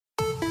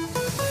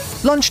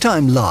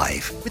Lunchtime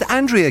Live with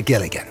Andrea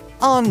Gilligan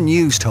on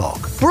News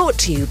Talk. Brought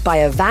to you by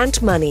Avant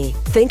Money.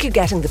 Think you're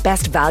getting the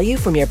best value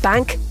from your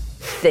bank?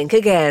 Think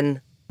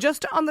again.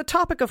 Just on the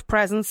topic of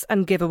presents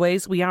and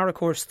giveaways, we are of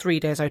course 3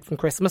 days out from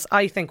Christmas.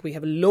 I think we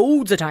have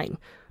loads of time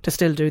to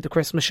still do the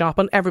Christmas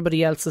shopping.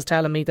 Everybody else is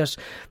telling me that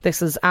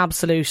this is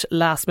absolute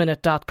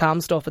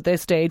lastminute.com stuff at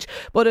this stage.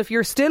 But if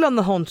you're still on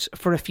the hunt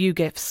for a few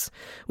gifts,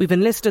 we've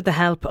enlisted the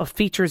help of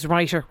features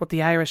writer with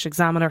the Irish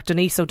Examiner.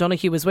 Denise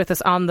O'Donoghue is with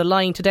us on the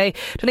line today.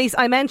 Denise,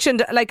 I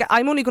mentioned,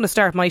 I'm only going to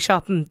start my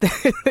shopping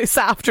this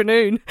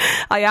afternoon.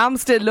 I am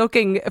still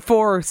looking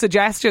for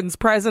suggestions,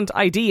 present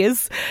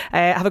ideas. I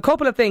have a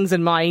couple of things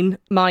in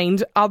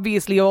mind,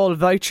 obviously all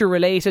voucher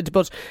related,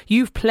 but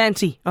you've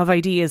plenty of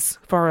ideas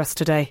for us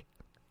today.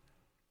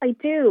 I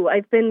do.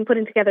 I've been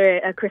putting together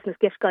a Christmas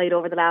gift guide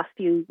over the last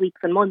few weeks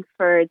and months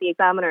for the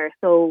Examiner.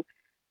 So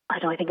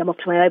I think I'm up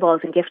to my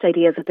eyeballs in gift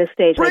ideas at this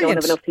stage. Brilliant. I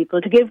don't have enough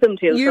people to give them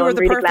to. So I'm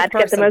really glad to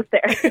get them out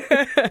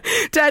there.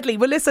 Deadly.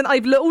 Well, listen,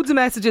 I've loads of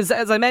messages.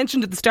 As I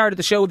mentioned at the start of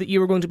the show that you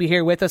were going to be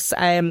here with us.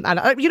 And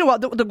you know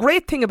what? The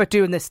great thing about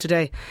doing this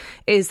today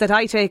is that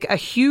I take a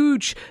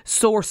huge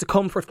source of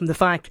comfort from the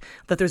fact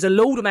that there's a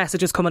load of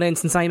messages coming in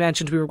since I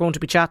mentioned we were going to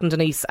be chatting,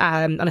 Denise.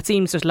 And it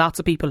seems there's lots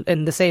of people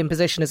in the same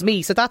position as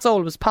me. So that's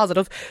always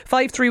positive.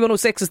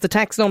 53106 is the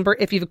text number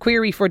if you have a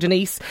query for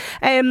Denise.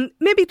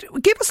 Maybe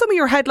give us some of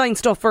your headline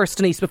stuff first,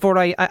 Denise, before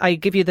I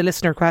give you the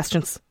listener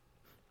questions.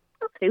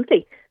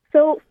 Absolutely.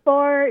 So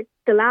for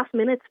the last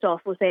minute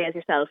stuff, we'll say as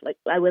yourself,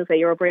 I will say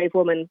you're a brave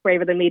woman,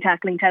 braver than me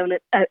tackling town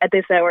at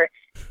this hour.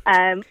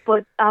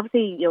 But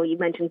obviously, you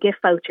mentioned gift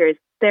vouchers.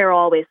 They're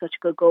always such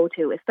a good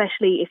go-to,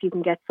 especially if you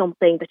can get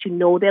something that you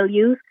know they'll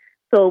use.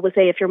 So we'll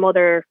say if your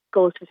mother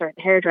goes to a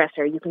certain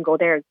hairdresser, you can go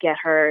there and get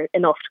her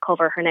enough to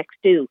cover her next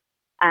due.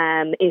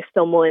 If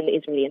someone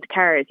is really into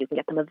cars, you can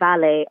get them a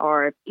valet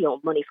or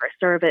money for a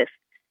service.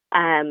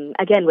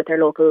 Again, with their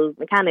local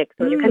mechanics.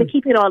 So you're kind of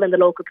keeping it all in the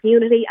local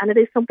community, and it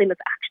is something that's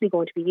actually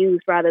going to be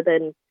used rather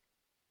than,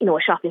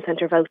 a shopping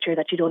centre voucher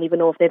that you don't even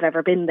know if they've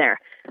ever been there,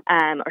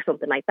 or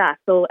something like that.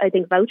 So I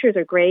think vouchers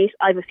are great.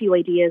 I have a few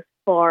ideas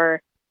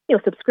for,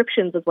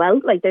 subscriptions as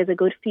well. There's a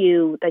good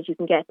few that you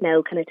can get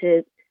now kind of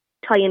to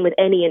tie in with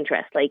any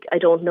interest. I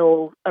don't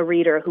know a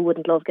reader who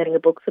wouldn't love getting a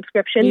book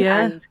subscription.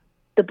 Yeah. And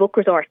the book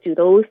resorts do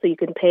those. So you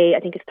can pay, I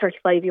think it's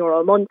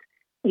 €35 a month.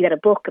 You get a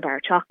book, a bar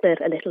of chocolate,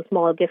 a little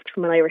small gift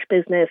from an Irish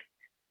business.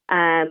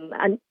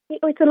 And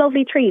it's a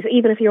lovely treat,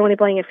 even if you're only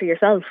buying it for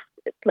yourself.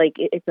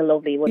 It's a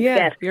lovely one to get.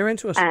 Yeah, you're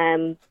into it.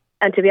 And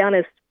to be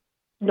honest,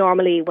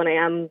 normally when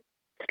I am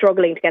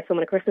struggling to get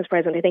someone a Christmas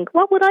present, I think,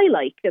 what would I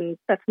like? And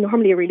that's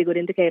normally a really good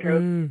indicator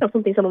of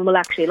something someone will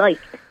actually like.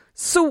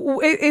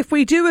 So if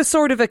we do a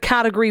sort of a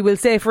category, we'll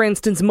say, for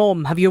instance,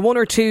 mum, have you one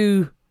or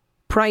two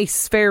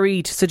price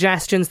varied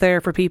suggestions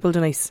there for people,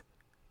 Denise?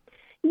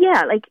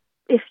 Yeah,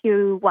 if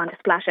you want to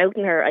splash out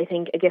in her, I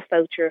think a gift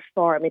voucher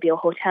for maybe a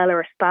hotel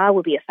or a spa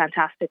would be a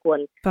fantastic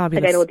one.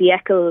 Fabulous. I know the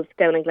Eccles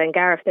down in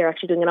Glengarriff, they're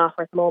actually doing an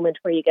offer at the moment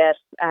where you get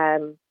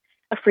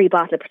a free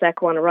bottle of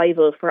Prosecco on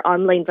arrival for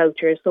online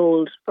vouchers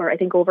sold for, I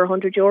think, over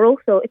 €100.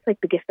 So it's like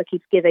the gift that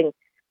keeps giving.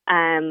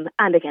 And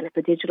again, it's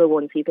a digital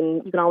one, so you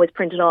can always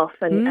print it off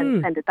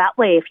and send it that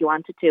way if you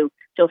wanted to.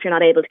 So if you're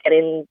not able to get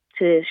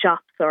into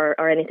shops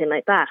or anything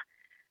like that.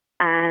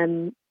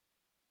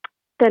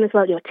 Then as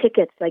well,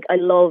 tickets. I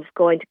love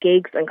going to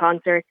gigs and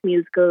concerts,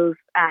 musicals,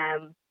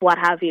 what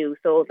have you.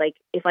 So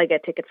if I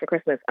get tickets for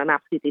Christmas, I'm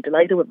absolutely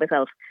delighted with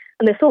myself.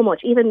 And there's so much.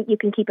 Even you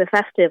can keep it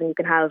festive and you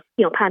can have,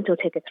 panto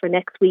tickets for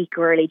next week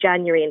or early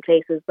January in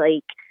places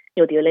like,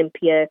 the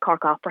Olympia,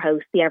 Cork Opera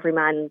House, the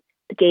Everyman,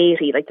 the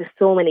Gaiety. There's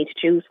so many to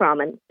choose from,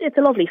 and it's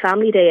a lovely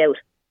family day out.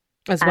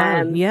 As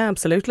well, yeah,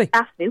 absolutely.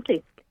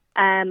 Absolutely.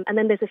 And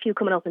then there's a few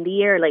coming up in the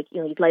year,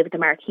 you've Live at the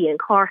Marquee in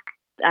Cork.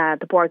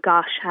 The Bord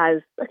Gosh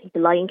has, I think, the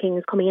Lion King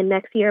is coming in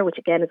next year, which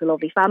again is a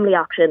lovely family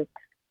option.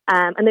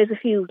 And there's a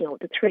few,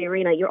 the Three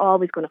Arena, you're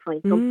always going to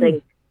find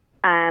something.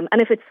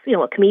 And if it's,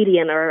 a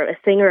comedian or a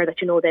singer that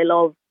they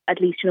love, at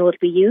least it'll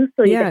be used.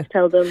 So you get to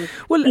tell them,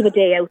 leave a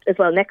day out as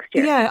well next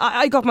year. Yeah,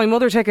 I got my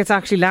mother tickets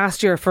actually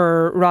last year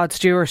for Rod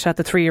Stewart at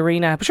the Three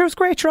Arena. But sure, it was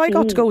great. Sure, I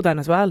got to go then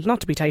as well. Not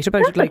to be tight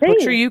about it,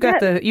 but sure, you get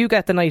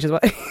the night as well.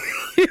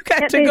 You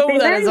get to go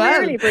then as well. They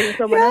rarely bring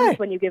someone else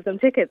when you give them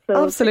tickets.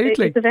 So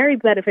absolutely, it's a very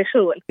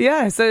beneficial one.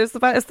 Yeah, so it's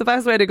the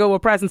best way to go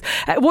with presents.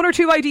 One or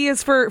two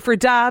ideas for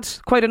Dad.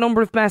 Quite a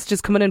number of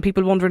messages coming in.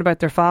 People wondering about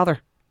their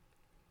father.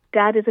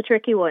 Dad is a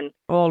tricky one.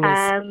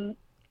 Always.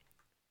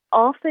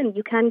 Often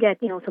you can get,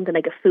 something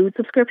like a food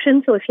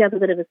subscription. So if you have a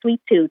bit of a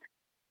sweet tooth,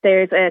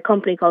 there's a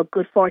company called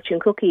Good Fortune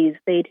Cookies.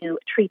 They do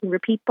a treat and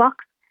repeat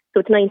box.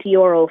 So it's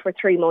 €90 for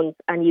 3 months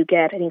and you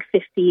get, I think,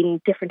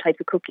 15 different types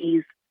of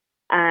cookies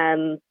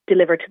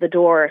delivered to the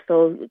door.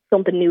 So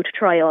something new to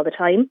try all the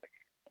time.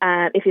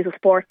 If he's a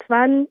sports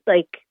fan,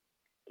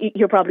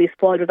 you're probably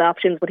spoiled with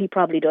options, but he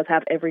probably does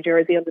have every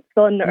jersey under the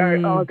sun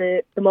or all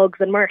the mugs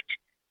and merch.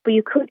 But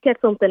you could get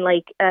something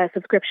like a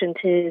subscription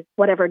to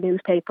whatever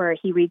newspaper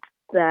he reads,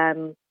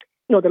 the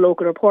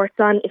local reports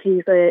on. If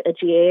he's a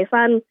GAA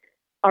fan,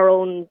 our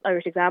own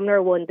Irish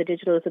Examiner one, the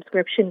digital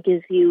subscription,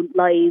 gives you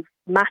live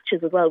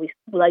matches as well. We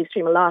live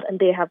stream a lot, and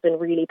they have been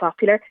really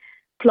popular.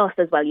 Plus,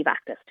 as well, you've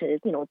access to,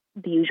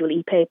 the usual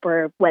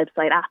e-paper,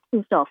 website, apps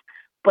and stuff.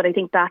 But I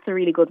think that's a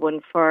really good one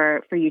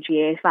for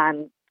UGA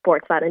fan,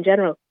 sports fan in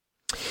general.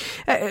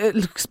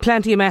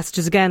 Plenty of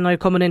messages again now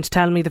coming in to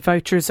tell me the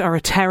vouchers are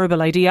a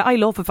terrible idea. I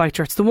love a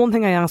voucher. It's the one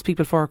thing I ask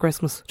people for at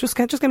Christmas. Just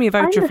give me a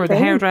voucher for the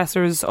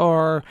hairdressers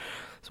or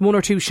one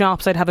or two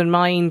shops I'd have in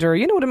mind, or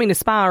a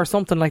spa or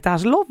something like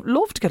that.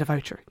 Love to get a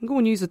voucher. You can go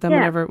and use it then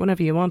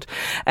whenever you want.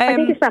 I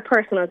think it's that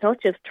personal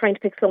touch of trying to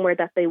pick somewhere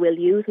that they will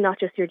use, not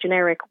just your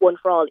generic one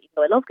for all. Even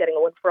though I love getting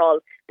a one for all,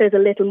 there's a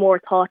little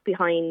more thought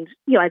behind,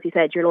 as you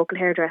said, your local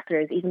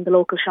hairdressers, even the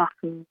local shops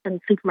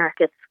and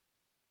supermarkets.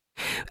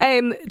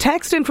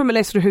 Text in from a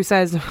listener who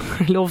says,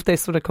 I love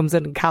this when it comes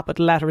in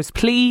capital letters,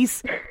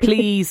 please,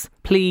 please,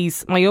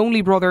 please, my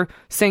only brother,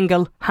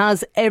 single,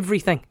 has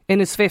everything, in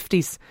his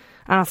 50s.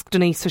 Ask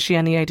Denise, has she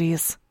any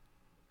ideas?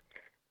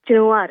 Do you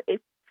know what?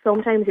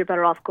 Sometimes you're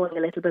better off going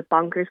a little bit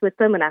bonkers with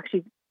them, and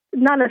actually,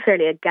 not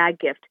necessarily a gag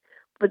gift,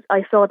 but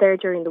I saw there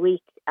during the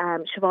week,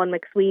 Siobhan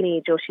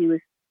McSweeney, she was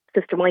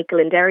Sister Michael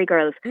in Derry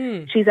Girls.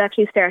 She's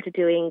actually started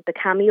doing the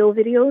cameo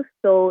videos,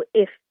 so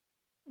if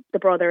the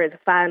brother is a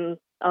fan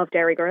of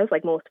Derry Girls,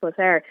 like most of us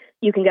are,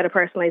 you can get a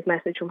personalised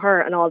message from her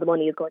and all the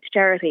money is going to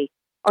charity.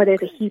 Or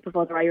there's a heap of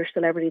other Irish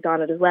celebrities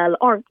on it as well,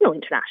 or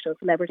international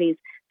celebrities.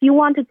 If you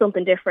wanted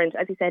something different,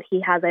 as you said, he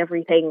has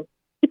everything.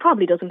 He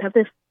probably doesn't have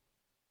this.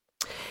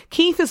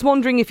 Keith is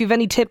wondering if you've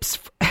any tips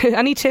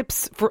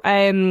for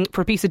a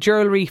piece of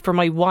jewellery for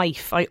my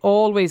wife. I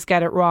always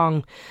get it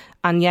wrong,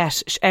 and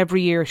yet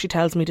every year she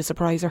tells me to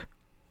surprise her.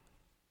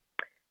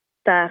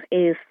 That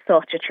is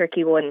such a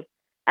tricky one.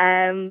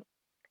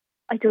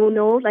 I don't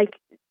know,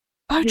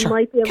 voucher. You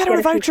might be able get her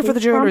a voucher for the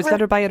jewellers, let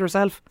her buy it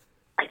herself.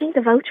 I think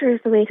the voucher is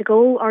the way to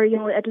go, or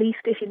at least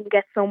if you can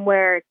get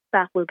somewhere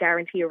that will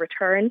guarantee a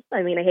return.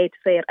 I mean, I hate to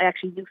say it, I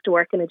actually used to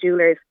work in a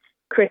jeweller's.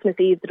 Christmas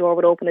Eve, the door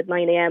would open at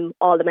 9 a.m,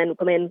 all the men would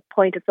come in,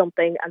 point at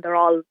something, and they're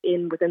all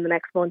in within the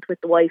next month with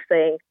the wife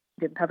saying,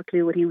 didn't have a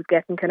clue what he was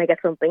getting, can I get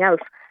something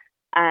else?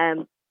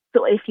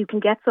 So if you can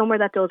get somewhere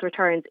that does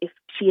returns, if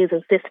she is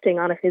insisting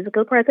on a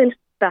physical present,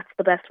 that's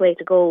the best way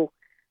to go.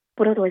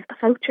 But otherwise, a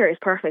voucher is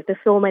perfect. There's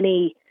so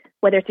many,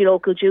 whether it's your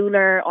local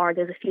jeweller or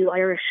there's a few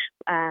Irish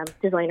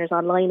designers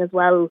online as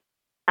well,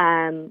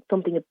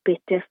 something a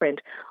bit different.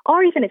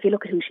 Or even if you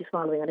look at who she's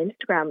following on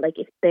Instagram,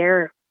 if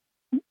they're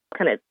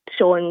kind of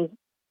showing...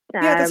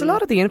 there's a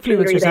lot of the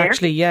influencers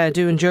actually,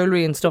 doing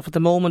jewellery and stuff at the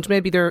moment.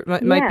 Maybe there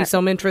might be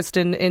some interest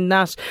in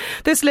that.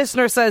 This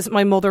listener says,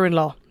 my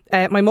mother-in-law.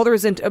 My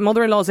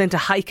mother-in-law's into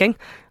hiking.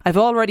 I've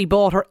already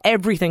bought her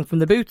everything from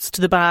the boots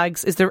to the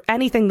bags. Is there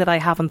anything that I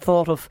haven't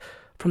thought of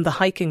from the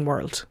hiking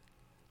world?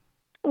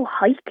 Oh,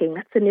 hiking,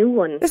 that's a new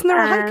one. Isn't there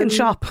a hiking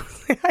shop?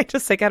 I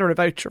just say get her a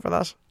voucher for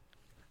that.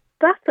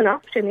 That's an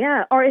option,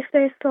 yeah. Or if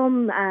there's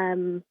some,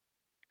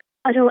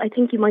 I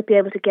think you might be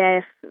able to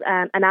get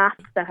an app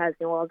that has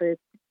all the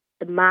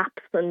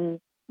maps and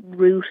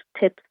route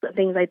tips and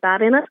things like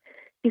that in it.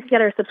 You can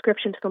get her a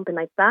subscription to something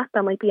like that.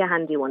 That might be a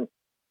handy one.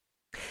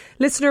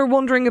 Listener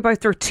wondering about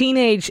their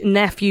teenage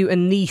nephew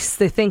and niece.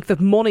 They think that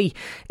money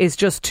is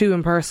just too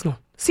impersonal.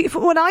 See,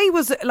 when I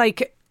was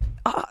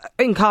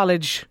in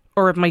college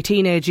or at my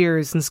teenage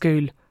years in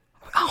school,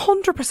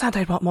 100%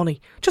 I'd want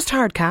money. Just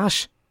hard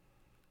cash.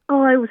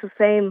 Oh, I was the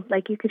same.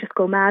 You could just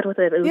go mad with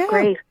it. It was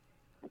great.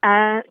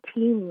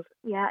 Teens,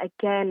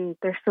 again,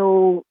 they're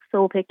so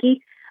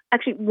picky.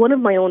 Actually, one of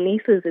my own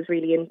nieces is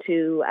really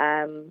into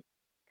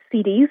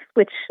CDs,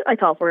 which I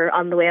thought were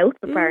on the way out,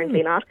 but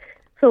apparently not.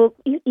 So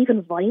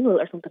even vinyl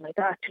or something like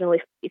that,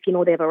 if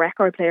they have a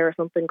record player or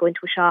something, go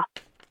into a shop,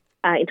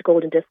 into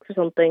Golden Discs or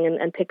something,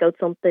 and pick out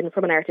something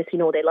from an artist they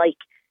like.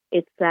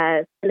 It's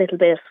a little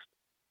bit,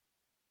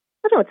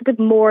 I don't know, it's a bit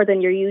more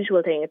than your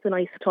usual thing. It's a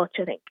nice touch,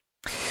 I think.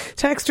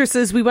 Texter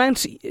says, we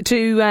went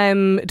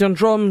to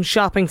Dundrum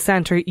Shopping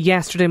Centre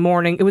yesterday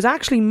morning. It was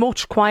actually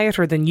much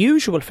quieter than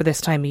usual for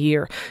this time of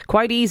year.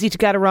 Quite easy to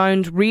get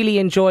around. Really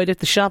enjoyed it.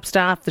 The shop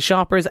staff, the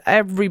shoppers,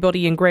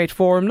 everybody in great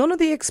form. None of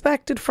the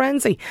expected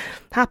frenzy.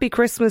 Happy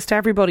Christmas to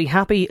everybody.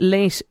 Happy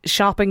late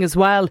shopping as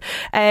well.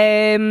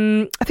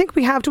 I think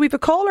do we have a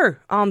caller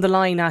on the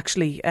line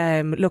actually,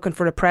 looking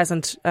for a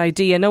present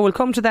idea? No, we'll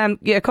come to them.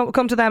 Yeah,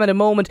 come to them in a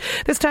moment.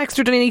 This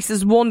texter Denise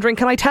is wondering,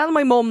 can I tell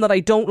my mum that I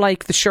don't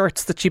like the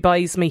shirts that she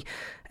buys me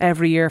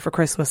every year for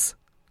Christmas?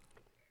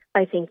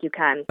 I think you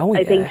can.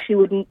 I think she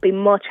would be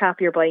much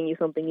happier buying you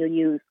something you'll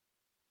use.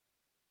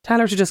 Tell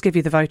her to just give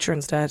you the voucher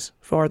instead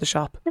for the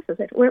shop. This is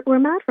it. We're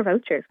mad for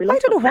vouchers. I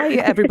don't know why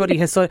everybody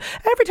has so.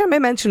 Every time I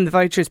mention the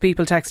vouchers,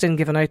 people text in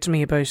giving out to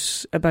me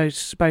about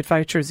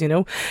vouchers.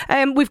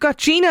 We've got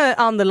Gina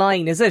on the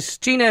line. Is it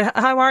Gina?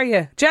 How are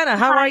you, Jenna?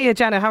 How are you,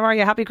 Jenna? How are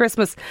you? Happy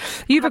Christmas.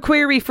 You've a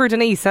query for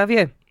Denise, have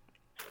you?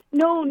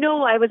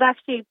 No, I was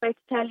actually about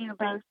to tell you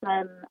about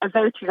a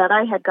voucher that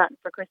I had gotten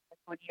for Christmas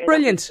one year.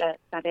 Brilliant.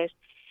 That is.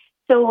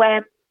 So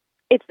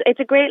it's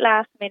a great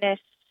last minute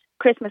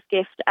Christmas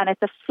gift, and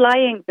it's a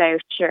flying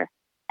voucher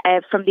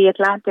from the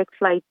Atlantic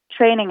Flight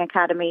Training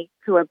Academy,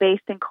 who are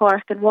based in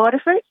Cork and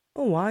Waterford.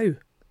 Oh, wow.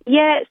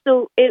 Yeah,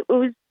 so it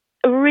was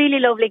a really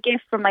lovely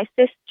gift from my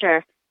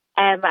sister,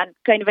 and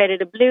kind of out of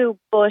the blue,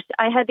 but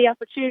I had the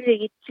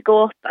opportunity to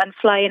go up and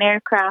fly an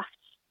aircraft,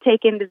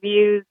 take in the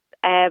views,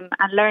 and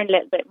learn a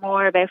little bit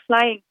more about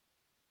flying.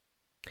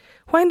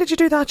 When did you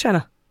do that,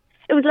 Jenna?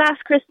 It was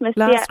last Christmas.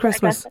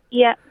 Christmas?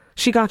 Yeah.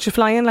 She got you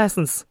flying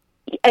lessons?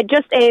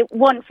 Just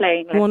one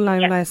flying lesson. One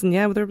lesson,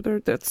 yeah.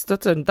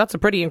 That's a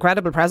pretty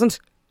incredible present.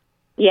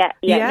 Yeah.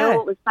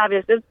 No, it was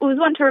fabulous. It was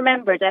one to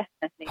remember,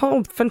 definitely.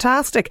 Oh,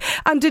 fantastic!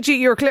 And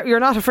you're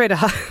not afraid of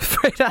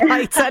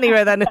heights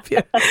anyway? Then, if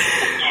you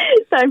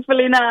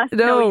thankfully not.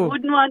 No, you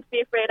wouldn't want to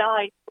be afraid of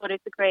heights, but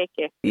it's a great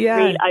gift.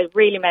 Yeah, a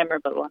really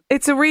memorable one.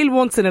 It's a real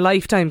once in a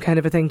lifetime kind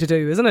of a thing to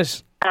do, isn't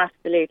it?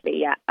 Absolutely,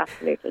 yeah,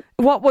 absolutely.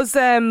 What was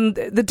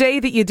the day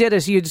that you did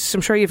it?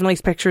 I'm sure you have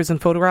nice pictures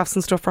and photographs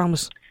and stuff from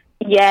it.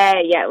 Yeah,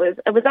 it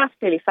was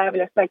absolutely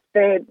fabulous. Like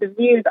the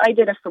views, I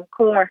did it from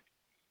Cork,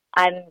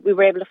 and we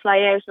were able to fly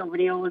out over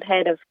the old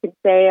head of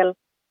Kinsale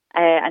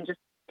and just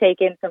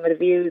take in some of the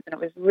views, and it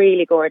was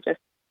really gorgeous.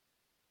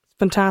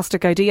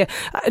 Fantastic idea.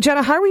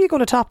 Jenna, how are you going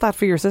to top that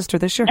for your sister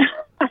this year?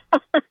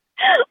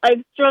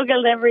 I've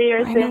struggled every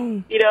year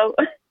since, you know.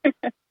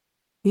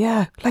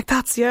 Yeah, like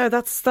that's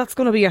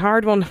going to be a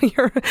hard one.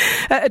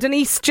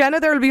 Denise, Jenna,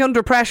 there'll be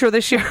under pressure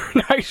this year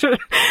now to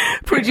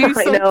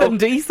produce something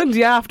decent.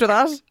 Yeah, after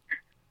that.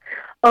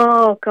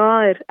 Oh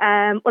God!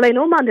 Well, I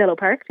know Mondello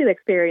Park did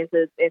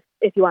experiences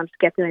if you wanted to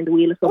get behind the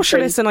wheel or something. Oh, sure,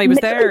 listen, I was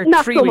there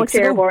not 3 so weeks much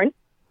ago. Airborne.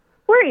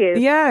 Were you?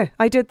 Yeah,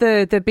 I did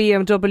the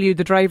BMW,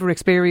 the driver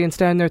experience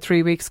down there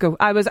 3 weeks ago.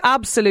 I was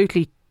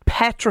absolutely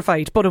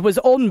petrified, but it was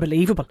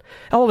unbelievable.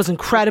 Oh, it was an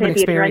incredible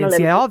experience.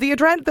 Yeah, the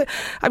adrenaline.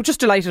 I'm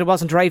just delighted I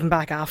wasn't driving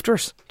back after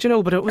it. Do you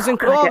know? But it was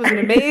it was an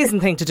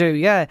amazing thing to do.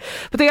 Yeah,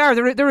 but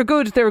they're a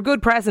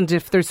good present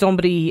if there's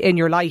somebody in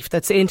your life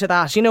that's into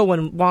that. You know,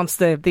 and wants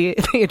the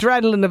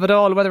adrenaline of it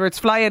all, whether it's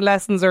flying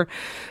lessons or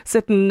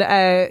sitting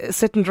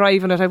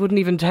driving it. I wouldn't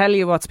even tell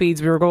you what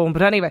speeds we were going.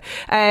 But anyway,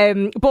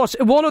 but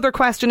one other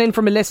question in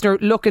from a listener.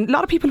 Looking, a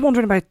lot of people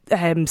wondering about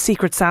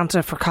Secret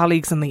Santa for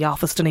colleagues in the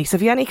office. Denise,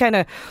 have you any kind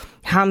of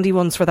handy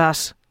ones for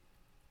that?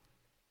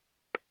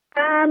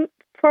 I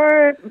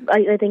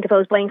think if I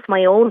was buying for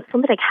my own,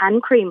 something like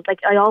hand cream. Like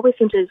I always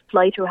seem to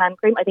fly through hand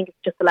cream. I think it's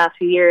just the last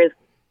few years,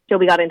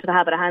 we got into the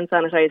habit of hand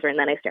sanitizer, and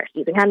then I started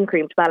using hand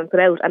cream to balance it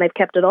out, and I've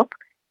kept it up.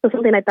 So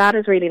something like that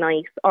is really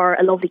nice. Or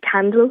a lovely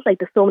candle. Like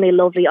there's so many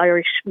lovely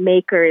Irish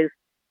makers.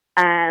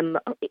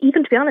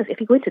 Even to be honest,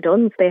 if you go into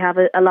Dunn's, they have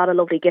a lot of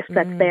lovely gift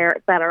sets there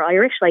that are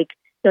Irish. Like,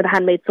 you know, the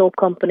Handmade Soap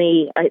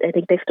Company, I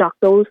think they stock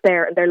those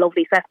there, and they're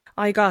lovely sets.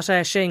 I got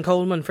Shane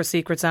Coleman for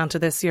Secret Santa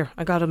this year.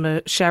 I got him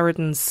a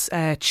Sheridan's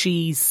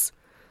cheese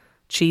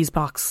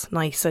box.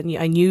 Nice. And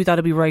I knew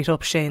that'd be right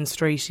up Shane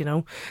Street, you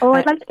know. Oh,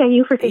 I'd like to get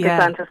you for Secret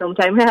Santa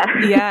sometime.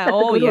 Yeah.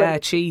 Oh, yeah.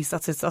 Cheese.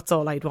 That's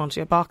all I'd want.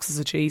 Yeah, boxes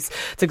of cheese.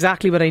 It's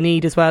exactly what I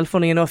need as well,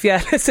 funny enough.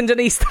 Yeah. Listen,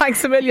 Denise,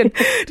 thanks a million.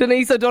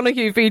 Denise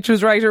O'Donoghue,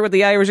 features writer with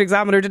the Irish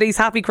Examiner. Denise,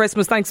 happy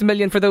Christmas. Thanks a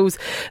million for those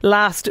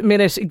last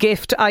minute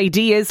gift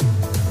ideas.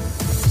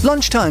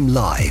 Lunchtime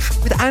Live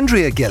with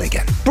Andrea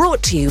Gilligan.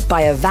 Brought to you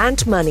by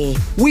Avant Money.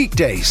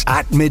 Weekdays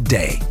at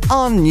midday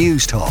on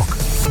News Talk.